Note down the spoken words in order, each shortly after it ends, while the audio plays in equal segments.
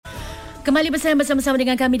Kembali bersama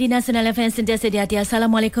dengan kami di NASIONALfm sentiasa di hati.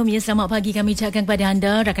 Assalamualaikum, ya, selamat pagi kami ucapkan kepada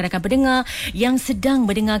anda rakan-rakan pendengar yang sedang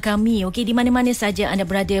mendengar kami. Okey, di mana-mana saja anda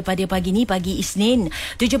berada pada pagi ini, pagi Isnin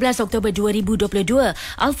 17 Oktober 2022.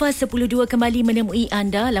 ALFA 102 kembali menemui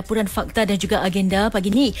anda, laporan fakta dan juga agenda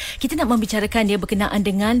pagi ini. Kita nak membicarakan dia berkenaan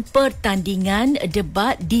dengan pertandingan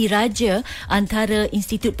debat diraja antara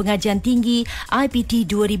Institut Pengajian Tinggi IPT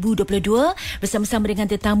 2022 bersama-sama dengan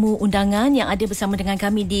tetamu undangan yang ada bersama dengan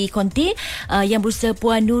kami di konti. Yang berusaha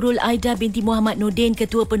Puan Nurul Aida binti Muhammad Nordin,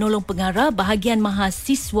 Ketua Penolong Pengarah Bahagian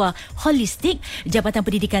Mahasiswa Holistik Jabatan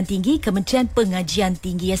Pendidikan Tinggi Kementerian Pengajian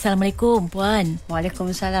Tinggi. Assalamualaikum Puan.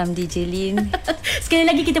 Waalaikumsalam DJ Lin. Sekali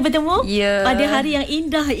lagi kita bertemu pada hari yang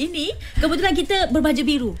indah ini. Kebetulan kita berbaju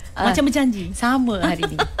biru macam berjanji. Sama hari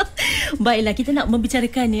ini. Baiklah, kita nak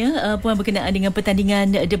membicarakan Puan berkenaan dengan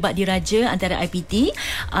pertandingan debat diraja antara IPT.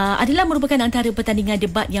 Adalah merupakan antara pertandingan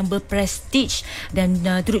debat yang berprestij dan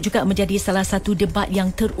turut juga menjadi salah satu debat yang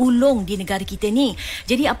terulung di negara kita ni.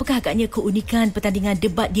 Jadi apakah agaknya keunikan pertandingan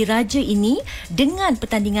debat diraja ini dengan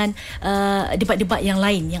pertandingan debat-debat yang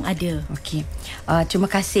lain yang ada? Okey. Terima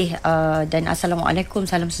kasih dan Assalamualaikum,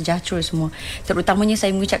 salam sejahtera semua. Terutamanya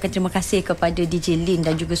saya mengucapkan terima kasih kepada DJ Lin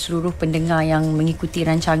dan juga seluruh pendengar yang mengikuti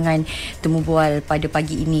rancangan Temu Bual pada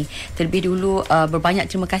pagi ini. Terlebih dulu berbanyak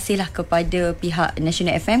terima kasihlah kepada pihak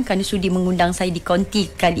NASIONALfm kerana sudi mengundang saya di konti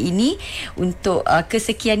kali ini untuk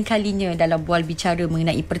kesekian kalinya dalam bual bicara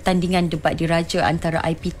mengenai pertandingan debat diraja antara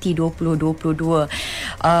IPT 2022.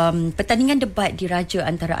 Pertandingan debat diraja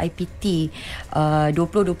antara IPT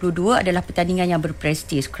 2022 adalah pertandingan yang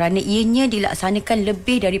berprestij kerana ianya dilaksanakan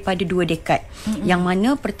lebih daripada 2 dekad. Yang mana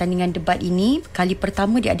pertandingan debat ini kali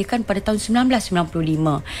pertama diadakan pada tahun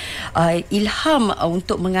 1995. Ilham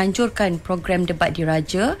untuk menganjurkan program debat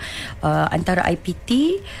diraja antara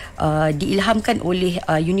IPT diilhamkan oleh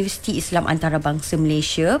Universiti Islam Antarabangsa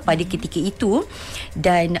Malaysia pada ketika itu.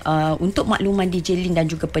 Dan untuk makluman DJ Lin dan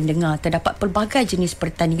juga pendengar, terdapat pelbagai jenis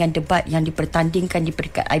pertandingan debat yang dipertandingkan di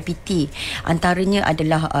peringkat IPT. Antaranya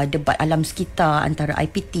adalah debat alam sekitar antara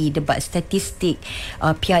IPT, debat statistik,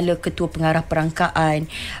 Piala Ketua Pengarah Perangkaan,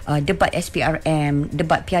 debat SPRM,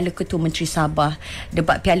 debat Piala Ketua Menteri Sabah,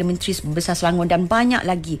 debat Piala Menteri Besar Selangor dan banyak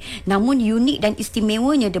lagi. Namun unik dan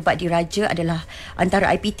istimewanya debat diraja adalah antara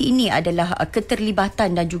IPT ini adalah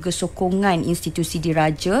keterlibatan dan juga sokongan institusi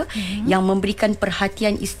diraja yang memberikan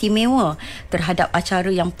perhatian istimewa terhadap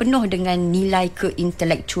acara yang penuh dengan nilai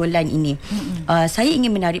keintelektualan ini. Saya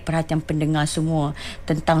ingin menarik perhatian pendengar semua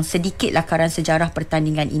tentang sedikit lakaran sejarah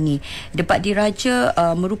pertandingan ini. Debat diraja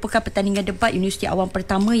merupakan pertandingan debat universiti awam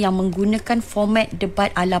pertama yang menggunakan format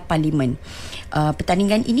debat ala parlimen.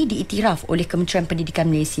 Pertandingan ini diiktiraf oleh Kementerian Pendidikan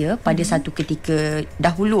Malaysia pada satu ketika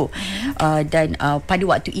dahulu dan pada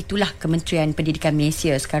waktu itulah Kementerian Pendidikan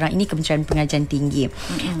Malaysia, sekarang ini Kementerian Pengajian Tinggi.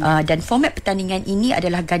 Dan format pertandingan ini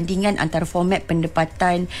adalah gandingan antara format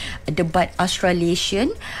pendapatan debat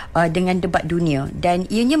Australasian dengan debat dunia, dan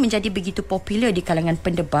ianya menjadi begitu popular di kalangan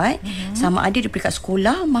pendebat sama ada di peringkat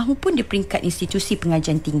sekolah maupun di peringkat institusi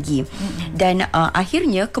pengajian tinggi. Dan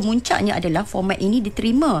akhirnya kemuncaknya adalah format ini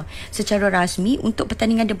diterima secara rasmi untuk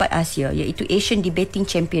pertandingan debat Asia, iaitu Asian Debating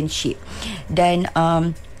Championship. Dan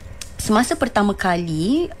semasa pertama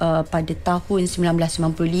kali pada tahun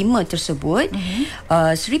 1995 tersebut,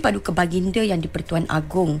 Seri Paduka Baginda yang di-Pertuan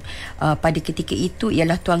Agong pada ketika itu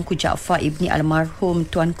ialah Tuanku Jaafar ibni almarhum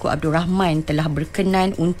Tuanku Abdul Rahman telah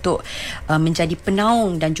berkenan untuk menjadi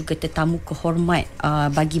penaung dan juga tetamu kehormat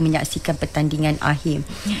bagi menyaksikan pertandingan akhir.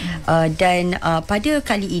 Dan pada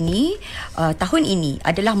kali ini, tahun ini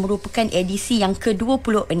adalah merupakan edisi yang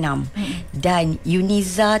ke-26 dan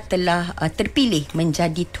UNIZA telah terpilih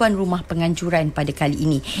menjadi tuan rumah penganjuran pada kali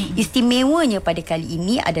ini. Istimewanya pada kali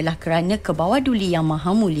ini adalah kerana Kebawaduli Yang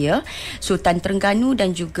Maha Mulia Sultan Terengganu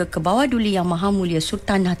dan juga Kebawaduli Yang Maha Mulia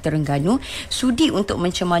Sultanah Terengganu sudi untuk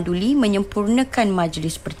mencemaduli menyempurnakan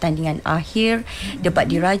majlis pertandingan akhir debat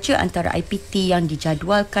diraja antara IPT yang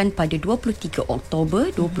dijadualkan pada 23 Oktober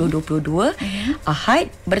 2022 Ahad,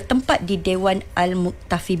 bertempat di Dewan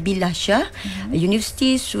Al-Muktafibillah Shah,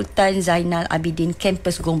 Universiti Sultan Zainal Abidin,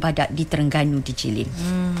 kampus Gong Badak di Terengganu, di Jilin.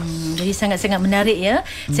 Jadi sangat-sangat menarik ya.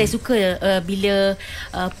 Saya suka bila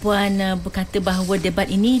Puan berkata bahawa debat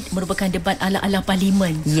ini merupakan debat ala-ala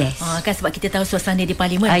parlimen. Yes. Kan sebab kita tahu suasana di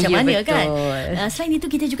parlimen macam mana, betul. Kan. Selain itu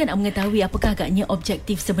kita juga nak mengetahui apakah agaknya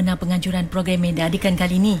objektif sebenar penganjuran program yang diadakan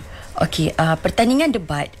kali ini. Okey, pertandingan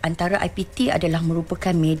debat antara IPT adalah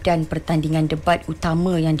merupakan medan pertandingan debat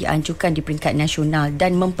utama yang dianjurkan di peringkat nasional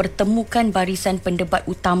dan mempertemukan barisan pendebat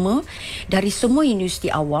utama dari semua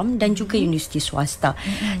universiti awam dan juga universiti swasta.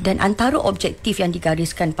 Dan antara objektif yang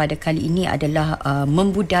digariskan pada kali ini adalah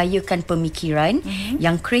membudayakan pemikiran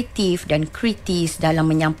yang kreatif dan kritis dalam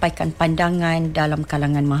menyampaikan pandangan dalam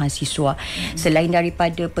kalangan mahasiswa. Selain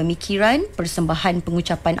daripada pemikiran, persembahan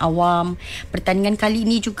pengucapan awam, pertandingan kali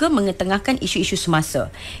ini juga mengetengahkan isu-isu semasa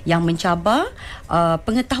yang mencabar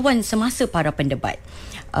pengetahuan semasa para pendebat.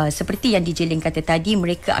 Seperti yang DJ Lin kata tadi,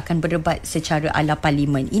 mereka akan berdebat secara ala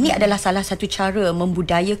parlimen. Ini adalah salah satu cara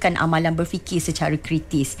membudayakan amalan berfikir secara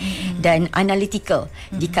kritis dan analytical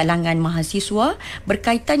di kalangan mahasiswa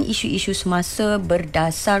berkaitan isu-isu semasa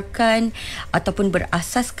berdasarkan ataupun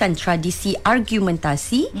berasaskan tradisi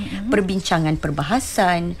argumentasi, perbincangan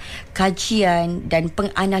perbahasan, kajian dan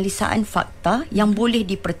penganalisaan fakta yang boleh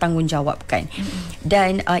dipertanggungjawabkan.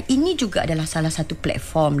 Dan ini juga adalah salah satu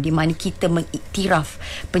platform di mana kita mengiktiraf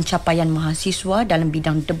pencapaian mahasiswa dalam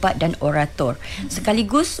bidang debat dan orator,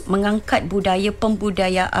 sekaligus mengangkat budaya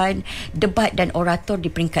pembudayaan debat dan orator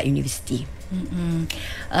di peringkat universiti.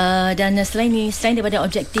 Dan selain daripada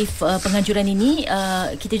objektif penganjuran ini,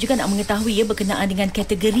 kita juga nak mengetahui berkenaan dengan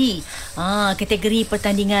kategori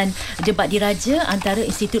pertandingan debat diraja antara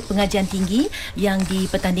Institut Pengajian Tinggi yang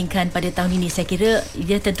dipertandingkan pada tahun ini. Saya kira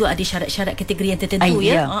dia tentu ada syarat-syarat kategori yang tertentu.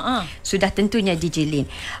 Sudah tentunya DJ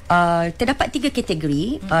Lin. Terdapat 3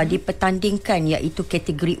 kategori dipertandingkan, iaitu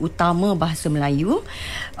kategori utama bahasa Melayu,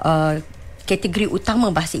 kategori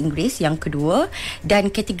utama bahasa Inggeris yang kedua,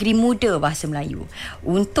 dan kategori muda bahasa Melayu.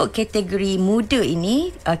 Untuk kategori muda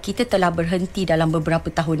ini, kita telah berhenti dalam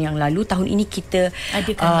beberapa tahun yang lalu. Tahun ini kita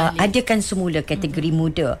adakan semula kategori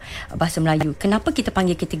muda bahasa Melayu. Kenapa kita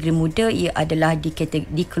panggil kategori muda? Ia adalah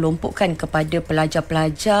dikelompokkan kepada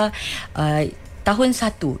pelajar-pelajar tahun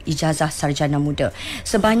 1 ijazah sarjana muda.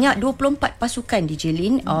 Sebanyak 24 pasukan DJ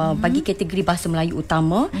Lin bagi kategori bahasa Melayu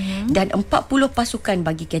utama dan 40 pasukan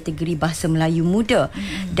bagi kategori bahasa Melayu muda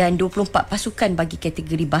dan 24 pasukan bagi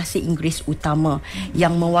kategori bahasa Inggeris utama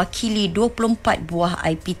yang mewakili 24 buah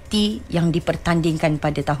IPT yang dipertandingkan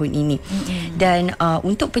pada tahun ini. Dan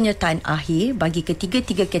untuk penyertaan akhir bagi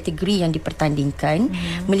ketiga-tiga kategori yang dipertandingkan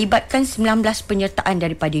melibatkan 19 penyertaan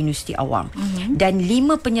daripada universiti awam dan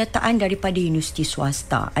 5 penyertaan daripada universiti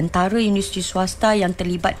swasta. Antara universiti swasta yang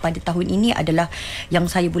terlibat pada tahun ini adalah yang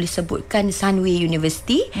saya boleh sebutkan Sunway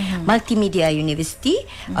University, Multimedia University,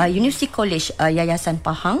 University College Yayasan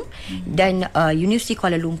Pahang dan Universiti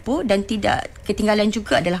Kuala Lumpur, dan tidak ketinggalan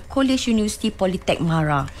juga adalah College University Politek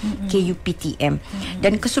Mara, KUPTM.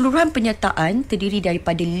 Dan keseluruhan penyertaan terdiri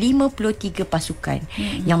daripada 53 pasukan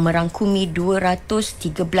yang merangkumi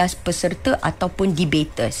 213 peserta ataupun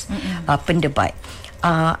debaters, pendebat.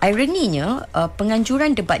 Ironinya,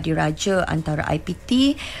 penganjuran debat diraja antara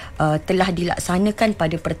IPT telah dilaksanakan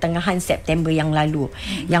pada pertengahan September yang lalu,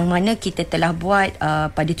 yang mana kita telah buat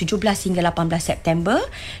pada 17 hingga 18 September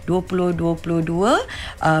 2022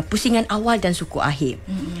 pusingan awal dan suku akhir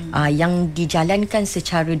yang dijalankan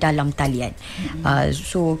secara dalam talian.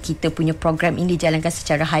 So kita punya program ini dijalankan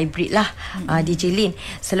secara hybrid lah, DJ Lin.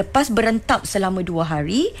 Selepas berentap selama 2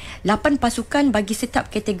 hari, 8 pasukan bagi setiap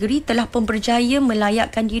kategori telah pun berjaya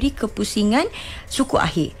melayakkan diri ke pusingan suku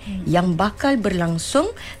akhir yang bakal berlangsung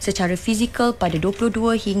secara fizikal pada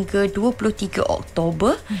 22 hingga 23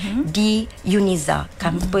 Oktober di Uniza,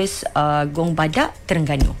 kampus Gong Badak,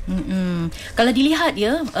 Terengganu. Kalau dilihat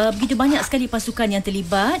begitu banyak sekali pasukan yang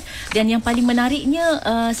terlibat, dan yang paling menariknya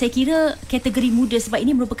saya kira kategori muda, sebab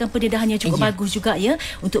ini merupakan pendedahan yang cukup bagus juga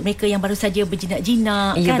untuk mereka yang baru saja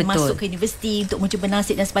berjinak-jinak masuk ke universiti untuk mencuba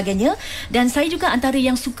nasib dan sebagainya. Dan saya juga antara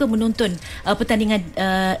yang suka menonton pertandingan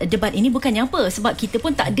debat ini, bukannya apa, sebab kita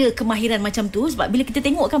pun tak ada kemahiran macam tu. Sebab bila kita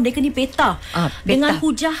tengok kan mereka ni peta dengan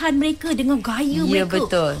hujahan mereka, dengan gaya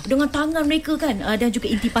mereka, dengan tangan mereka kan, dan juga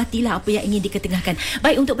intipati lah apa yang ingin diketengahkan.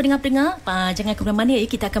 Baik, untuk pendengar-pendengar, jangan ke mana-mana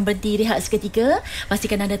kita akan berhenti rehat seketika.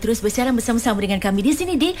 Pastikan anda terus bersiaran bersama-sama dengan kami di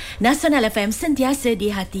sini di Nasional FM, sentiasa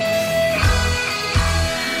di hati.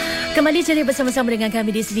 Kembali ceria bersama-sama dengan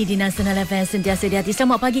kami di sini di Nasional FM, sentiasa di hati.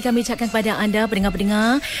 Selamat pagi kami ucapkan kepada anda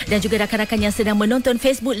pendengar-pendengar dan juga rakan-rakan yang sedang menonton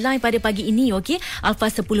Facebook Live pada pagi ini. ALFA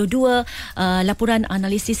 10.2, laporan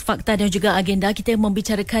analisis fakta dan juga agenda kita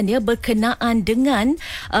membicarakan berkenaan dengan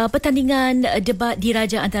pertandingan debat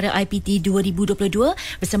diraja antara IPT 2022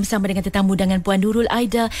 bersama-sama dengan tetamu dengan Puan Nurul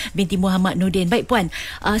Aida binti Muhammad Nordin. Baik Puan,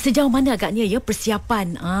 sejauh mana agaknya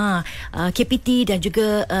persiapan KPT dan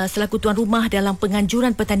juga selaku tuan rumah dalam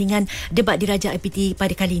penganjuran pertandingan debat diraja IPT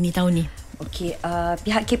pada kali ini, tahun ni? Okey,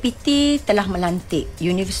 pihak KPT telah melantik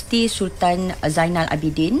Universiti Sultan Zainal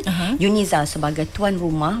Abidin UNIZA sebagai tuan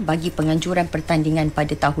rumah bagi penganjuran pertandingan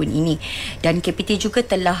pada tahun ini, dan KPT juga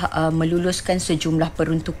telah meluluskan sejumlah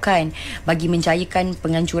peruntukan bagi menjayakan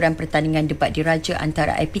penganjuran pertandingan debat diraja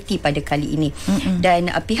antara IPT pada kali ini. Dan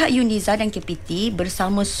pihak UNIZA dan KPT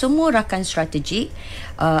bersama semua rakan strategik,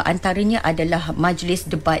 antaranya adalah Majlis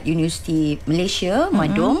Debat Universiti Malaysia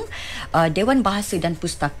MADUM, Dewan Bahasa dan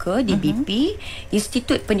Pustaka DBP,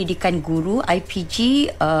 Institut Pendidikan Guru IPG,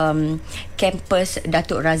 Kampus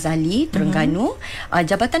Datuk Razali Terengganu,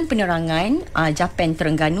 Jabatan Penerangan Japan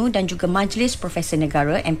Terengganu dan juga Majlis Profesor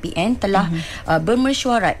Negara MPN telah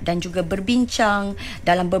bermesyuarat dan juga berbincang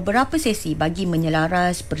dalam beberapa sesi bagi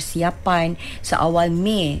menyelaras persiapan seawal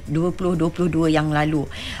Mei 2022 yang lalu.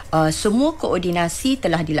 Semua koordinasi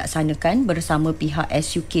telah dilaksanakan bersama pihak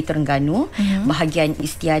SUK Terengganu, bahagian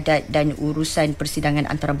istiadat dan urusan persidangan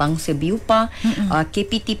antarabangsa BIUPA,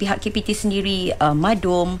 KPT, pihak KPT sendiri,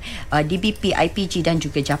 MADUM, DBP, IPG dan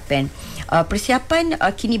juga Japan. Persiapan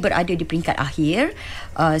kini berada di peringkat akhir.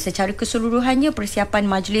 Secara keseluruhannya, persiapan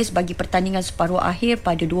majlis bagi pertandingan separuh akhir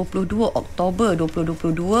pada 22 Oktober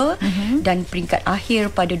 2022 dan peringkat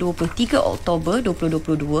akhir pada 23 Oktober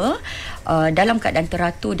 2022 dalam keadaan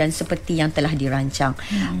teratur dan seperti yang telah dirancang.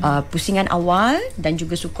 Pusingan awal dan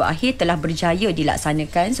juga suku akhir telah berjaya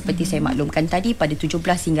dilaksanakan seperti saya maklumkan tadi pada 17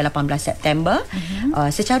 hingga 18 September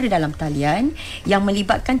secara dalam talian yang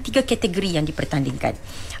melibatkan 3 kategori yang dipertandingkan.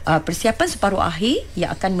 Persiapan separuh akhir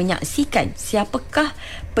yang akan menyaksikan siapakah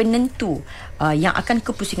penentu yang akan ke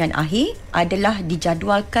pusingan akhir adalah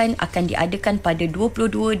dijadualkan akan diadakan pada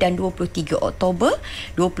 22 dan 23 Oktober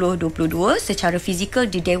 2022 secara fizikal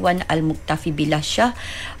di Dewan Al-Muktafi Billah Shah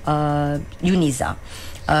UNIZA.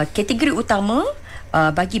 Kategori utama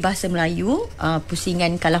bagi bahasa Melayu,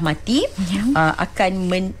 pusingan kalah mati akan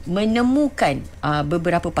menemukan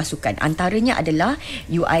beberapa pasukan, antaranya adalah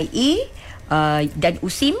UIA dan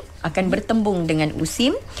USIM akan bertembung dengan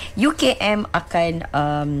USIM, UKM akan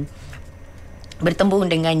bertembung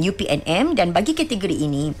dengan UPNM, dan bagi kategori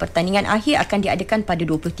ini pertandingan akhir akan diadakan pada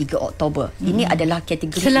 23 Oktober. Ini adalah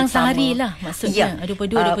kategori selang utama. sehari lah maksudnya,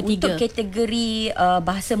 22 23. Untuk kategori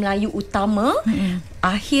bahasa Melayu utama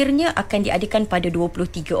akhirnya akan diadakan pada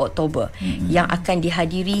 23 Oktober yang akan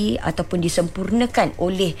dihadiri ataupun disempurnakan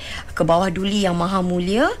oleh Kebawah Duli Yang Maha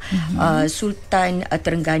Mulia Sultan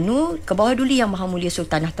Terengganu, Kebawah Duli Yang Maha Mulia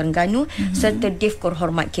Sultanah Terengganu serta Devkor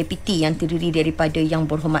Hormat KPT yang terdiri daripada Yang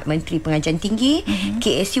Berhormat Menteri Pengajian Tinggi,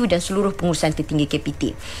 KSU dan seluruh pengurusan tertinggi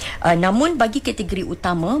KPT. Namun bagi kategori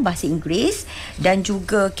utama bahasa Inggeris dan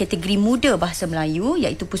juga kategori muda bahasa Melayu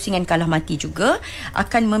iaitu pusingan kalah mati juga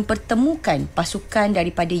akan mempertemukan pasukan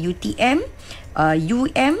daripada UTM,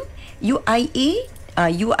 UM, UIA,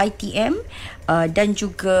 UITM dan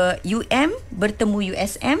juga UM bertemu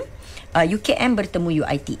USM, UKM bertemu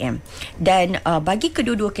UITM. Dan bagi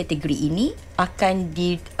kedua-dua kategori ini akan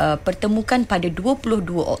dipertemukan pada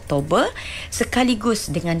 22 Oktober sekaligus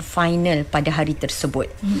dengan final pada hari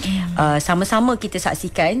tersebut. Sama-sama kita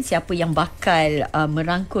saksikan siapa yang bakal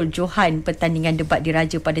merangkul johan pertandingan debat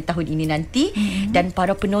diraja pada tahun ini nanti, dan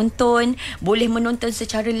para penonton boleh menonton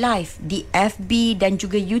secara live di FB dan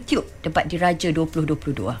juga YouTube debat diraja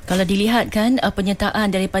 2022. Kalau dilihat kan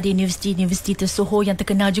penyertaan daripada universiti-universiti tersohor yang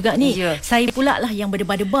terkenal juga ni, saya pula lah yang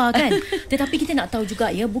berdebar-debar kan. Tetapi kita nak tahu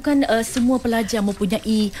juga ya, bukan semua pelajar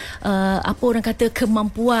mempunyai apa orang kata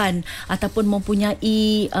kemampuan ataupun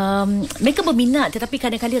mempunyai mereka berminat tetapi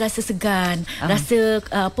kadang-kadang rasa segan, rasa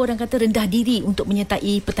apa orang kata rendah diri untuk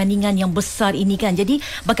menyertai pertandingan yang besar ini kan. Jadi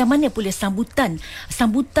bagaimana pula sambutan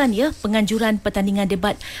ya penganjuran pertandingan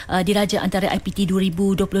debat diraja antara IPT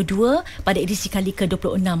 2022 pada edisi kali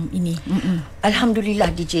ke-26 ini? Alhamdulillah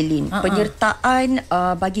DJ Lin, penyertaan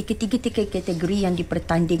bagi ketiga-tiga kategori yang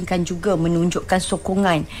dipertandingkan juga menunjukkan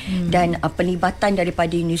sokongan dan pelibatan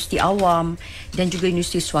daripada universiti awam dan juga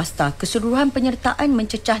universiti swasta. Keseluruhan penyertaan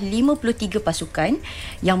mencecah 53 pasukan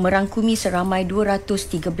yang merangkumi seramai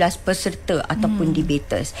 213 peserta ataupun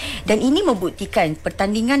debaters. Dan ini membuktikan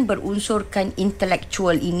pertandingan berunsurkan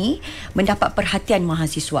intelektual ini mendapat perhatian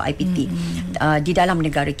mahasiswa IPT di dalam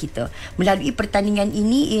negara kita. Melalui pertandingan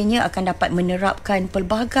ini ianya akan dapat menerapkan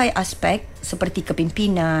pelbagai aspek seperti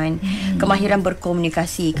kepimpinan, kemahiran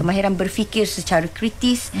berkomunikasi, kemahiran berfikir secara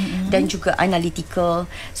kritis dan juga analytical,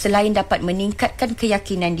 selain dapat meningkatkan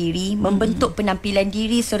keyakinan diri, membentuk penampilan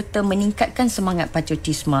diri serta meningkatkan semangat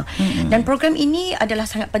patriotisme. Dan program ini adalah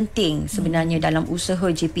sangat penting sebenarnya dalam usaha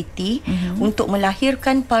JPT untuk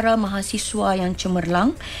melahirkan para mahasiswa yang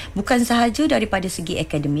cemerlang, bukan sahaja daripada segi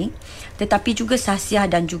akademik tetapi juga sahsiah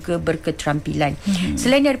dan juga berketerampilan.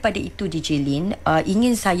 Selain daripada itu DJ Lin,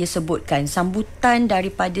 ingin saya sebutkan sambutan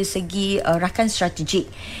daripada segi rakan strategik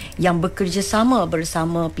yang bekerjasama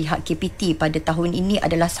bersama pihak KPT pada tahun ini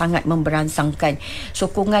adalah sangat memberansangkan.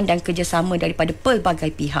 Sokongan dan kerjasama daripada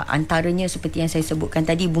pelbagai pihak, antaranya seperti yang saya sebutkan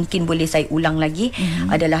tadi, mungkin boleh saya ulang lagi,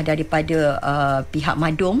 adalah daripada pihak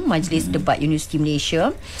MADUM, Majlis Debat Universiti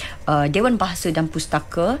Malaysia, Dewan Bahasa dan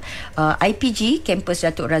Pustaka, IPG, Kampus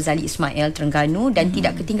Datuk Razali Ismail Terengganu, dan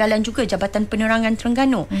tidak ketinggalan juga Jabatan Penerangan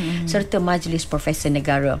Terengganu, serta Majlis Profesor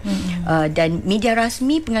Negara. Dan media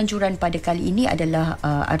rasmi penganjuran pada kali ini adalah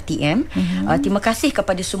RTM. Terima kasih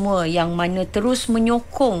kepada semua yang mana terus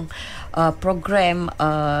menyokong program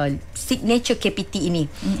signature KPT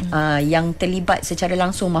ini, yang terlibat secara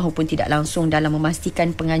langsung maupun tidak langsung dalam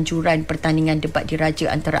memastikan penganjuran pertandingan debat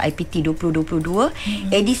diraja antara IPT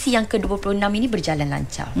 2022 edisi yang ke-26 ini berjalan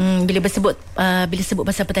lancar. Bila sebut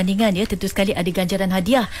pasal pertandingan, ya, tentu sekali ada ganjaran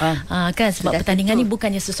hadiah, kan, sebab pertandingan ni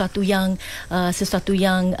bukannya sesuatu yang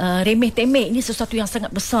remeh-temeh. Ini sesuatu yang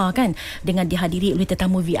sangat besar, kan, dengan dihadiri oleh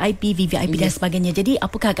tetamu VIP, VVIP dan sebagainya. Jadi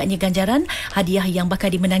apakah agaknya ganjaran hadiah yang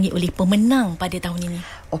bakal dimenangi oleh pemenang pada tahun ini?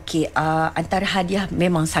 Okey, antara hadiah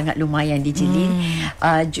memang sangat lumayan di Jilin.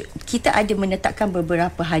 Kita ada menetapkan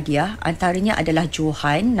beberapa hadiah, antaranya adalah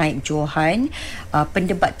Johan, naib Johan,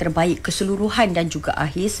 pendebat terbaik keseluruhan dan juga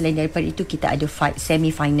akhir. Selain daripada itu, kita ada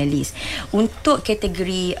semi-finalis. Untuk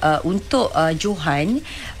kategori Johan,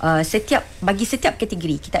 bagi setiap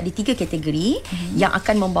kategori kita ada 3 kategori yang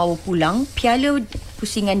akan membawa pulang piala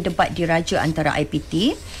pusingan debat diraja antara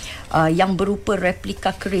IPT, yang berupa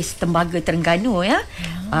replika keris Tembaga Terengganu, ya,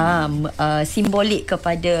 simbolik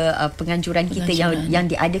kepada penganjuran kita yang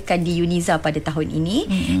diadakan di Uniza pada tahun ini.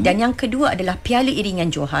 Dan yang kedua adalah piala iringan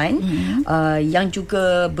Johan, yang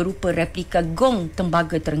juga berupa replika gong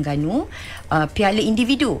Tembaga Terengganu, piala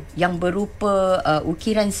individu yang berupa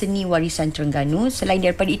ukiran seni warisan Terengganu. Selain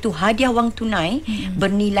daripada itu, hadiah wang tunai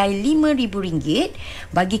bernilai RM5,000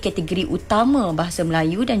 bagi kategori utama Bahasa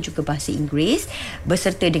Melayu dan juga Bahasa Inggeris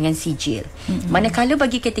beserta dengan sijil. Manakala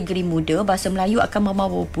bagi kategori muda, Bahasa Melayu akan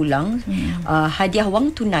membawa pulang hadiah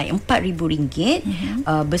wang tunai RM4,000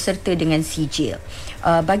 beserta dengan sijil.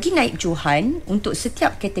 Bagi naib Johan, untuk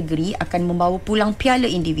setiap kategori akan membawa pulang piala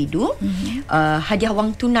individu, hadiah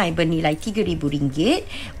wang tunai bernilai RM3,000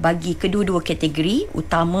 bagi kedua-dua kategori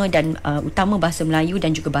utama Bahasa Melayu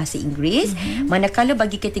dan juga Bahasa Inggeris. Manakala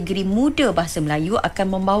bagi kategori muda Bahasa Melayu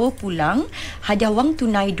akan membawa pulang hadiah wang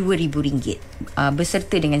tunai RM2,000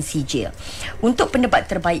 beserta dengan sijil. Untuk pendebat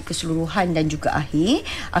terbaik keseluruhan dan juga akhir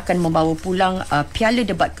akan membawa pulang piala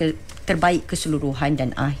debat terbaik keseluruhan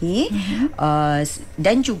dan akhir,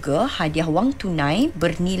 dan juga hadiah wang tunai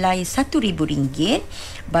bernilai RM1,000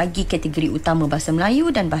 bagi kategori utama Bahasa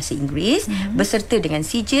Melayu dan Bahasa Inggeris beserta dengan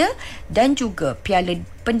sijil, dan juga piala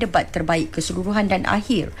pendebat terbaik keseluruhan dan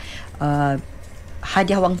akhir,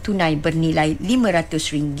 hadiah wang tunai bernilai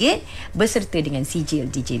RM500 beserta dengan sijil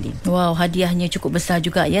DJ Lin. Wow, hadiahnya cukup besar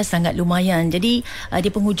juga, ya, sangat lumayan. Jadi di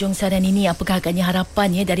penghujung siaran ini, apakah agaknya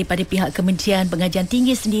harapan, ya, daripada pihak Kementerian Pengajian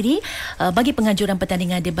Tinggi sendiri bagi penganjuran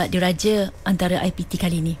pertandingan debat diraja antara IPT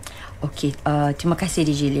kali ini? Okey, terima kasih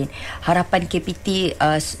DJ Lin. Harapan KPT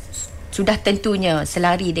sudah tentunya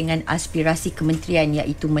selari dengan aspirasi kementerian,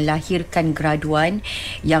 iaitu melahirkan graduan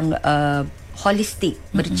yang holistik,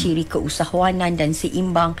 berciri keusahawanan dan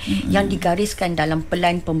seimbang yang digariskan dalam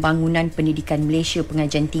Pelan Pembangunan Pendidikan Malaysia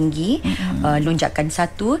Pengajian Tinggi lonjakan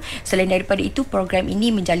 1. Selain daripada itu, program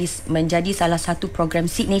ini menjadi salah satu program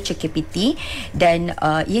signature KPT, dan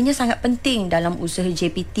ianya sangat penting dalam usaha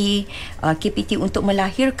KPT untuk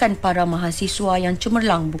melahirkan para mahasiswa yang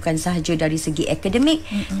cemerlang, bukan sahaja dari segi akademik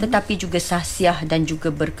tetapi juga sahsiah dan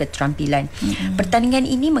juga berketerampilan. Pertandingan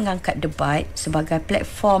ini mengangkat debat sebagai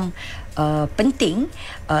platform penting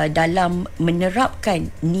dalam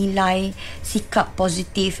menerapkan nilai sikap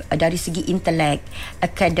positif dari segi intelek,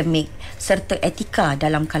 akademik serta etika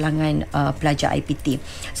dalam kalangan pelajar IPT.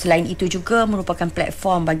 Selain itu juga merupakan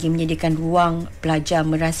platform bagi menyediakan ruang pelajar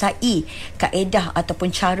merasai kaedah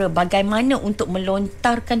ataupun cara bagaimana untuk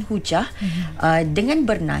melontarkan hujah dengan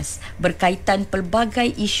bernas berkaitan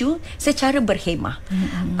pelbagai isu secara berhemah.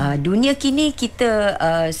 Dunia kini kita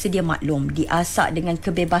sedia maklum diasak dengan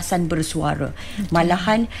kebebasan bersuara.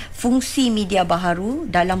 Malahan fungsi media baharu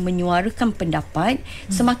dalam menyuarakan pendapat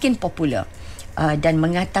semakin popular dan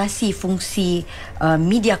mengatasi fungsi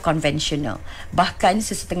media konvensional. Bahkan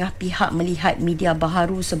sesetengah pihak melihat media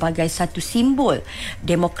baharu sebagai satu simbol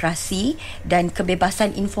demokrasi dan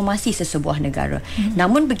kebebasan informasi sesebuah negara.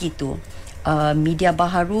 Namun begitu, media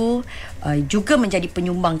baharu juga menjadi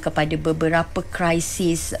penyumbang kepada beberapa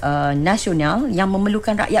krisis nasional yang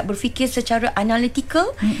memerlukan rakyat berfikir secara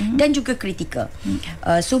analitikal dan juga kritikal.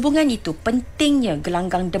 Sehubungan itu, pentingnya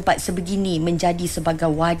gelanggang debat sebegini menjadi sebagai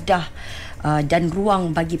wadah dan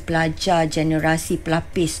ruang bagi pelajar generasi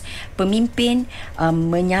pelapis pemimpin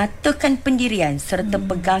menyatakan pendirian serta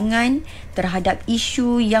pegangan terhadap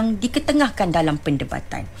isu yang diketengahkan dalam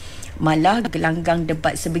pendebatan. Malah gelanggang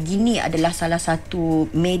debat sebegini adalah salah satu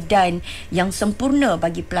medan yang sempurna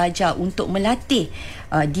bagi pelajar untuk melatih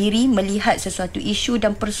diri melihat sesuatu isu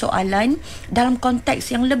dan persoalan dalam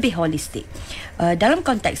konteks yang lebih holistik. Dalam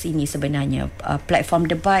konteks ini sebenarnya platform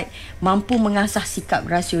debat mampu mengasah sikap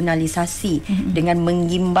rasionalisasi dengan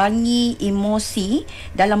mengimbangi emosi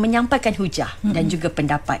dalam menyampaikan hujah dan juga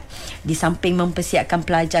pendapat. Di samping mempersiapkan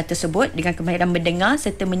pelajar tersebut dengan kemahiran mendengar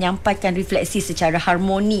serta menyampaikan refleksi secara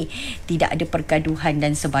harmoni, tidak ada pergaduhan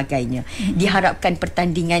dan sebagainya. Diharapkan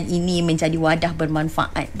pertandingan ini menjadi wadah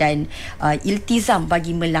bermanfaat dan iltizam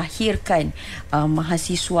bagi melahirkan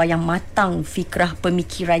mahasiswa yang matang fikrah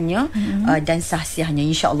pemikirannya dan sahsiahnya,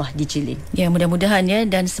 insya-Allah dijilin. Ya, mudah-mudahan ya,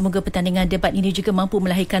 dan semoga pertandingan debat ini juga mampu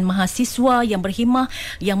melahirkan mahasiswa yang berhimah,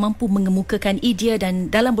 yang mampu mengemukakan idea dan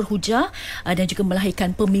dalam berhujah dan juga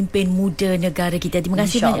melahirkan pemimpin muda negara kita. Terima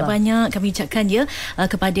kasih banyak-banyak kami ucapkan ya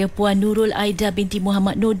kepada Puan Nurul Aida binti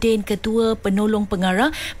Muhammad Nordin, Ketua Penolong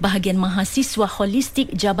Pengarah Bahagian Mahasiswa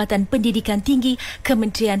Holistik Jabatan Pendidikan Tinggi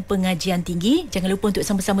Kementerian Pengajian Tinggi. Jangan lupa untuk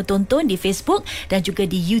sama-sama tonton di Facebook dan juga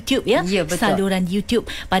di YouTube ya. Ya, betul. Saluran YouTube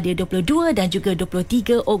pada 22 dan juga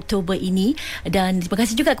 23 Oktober ini. Dan terima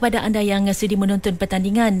kasih juga kepada anda yang sudi menonton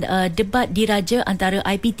pertandingan debat diraja antara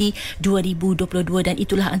IPT 2022, dan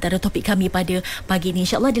itulah antara topik kami pada pagi ini.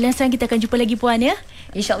 InsyaAllah di lain kita akan jumpa lagi Puan ya.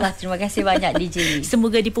 InsyaAllah. Terima kasih banyak DJ.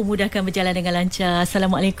 Semoga dipermudahkan berjalan dengan lancar.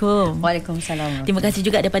 Assalamualaikum. Waalaikumsalam. Terima kasih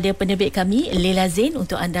juga daripada penerbit kami Lela Zain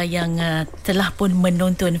untuk anda yang telah pun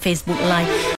menonton Facebook Live.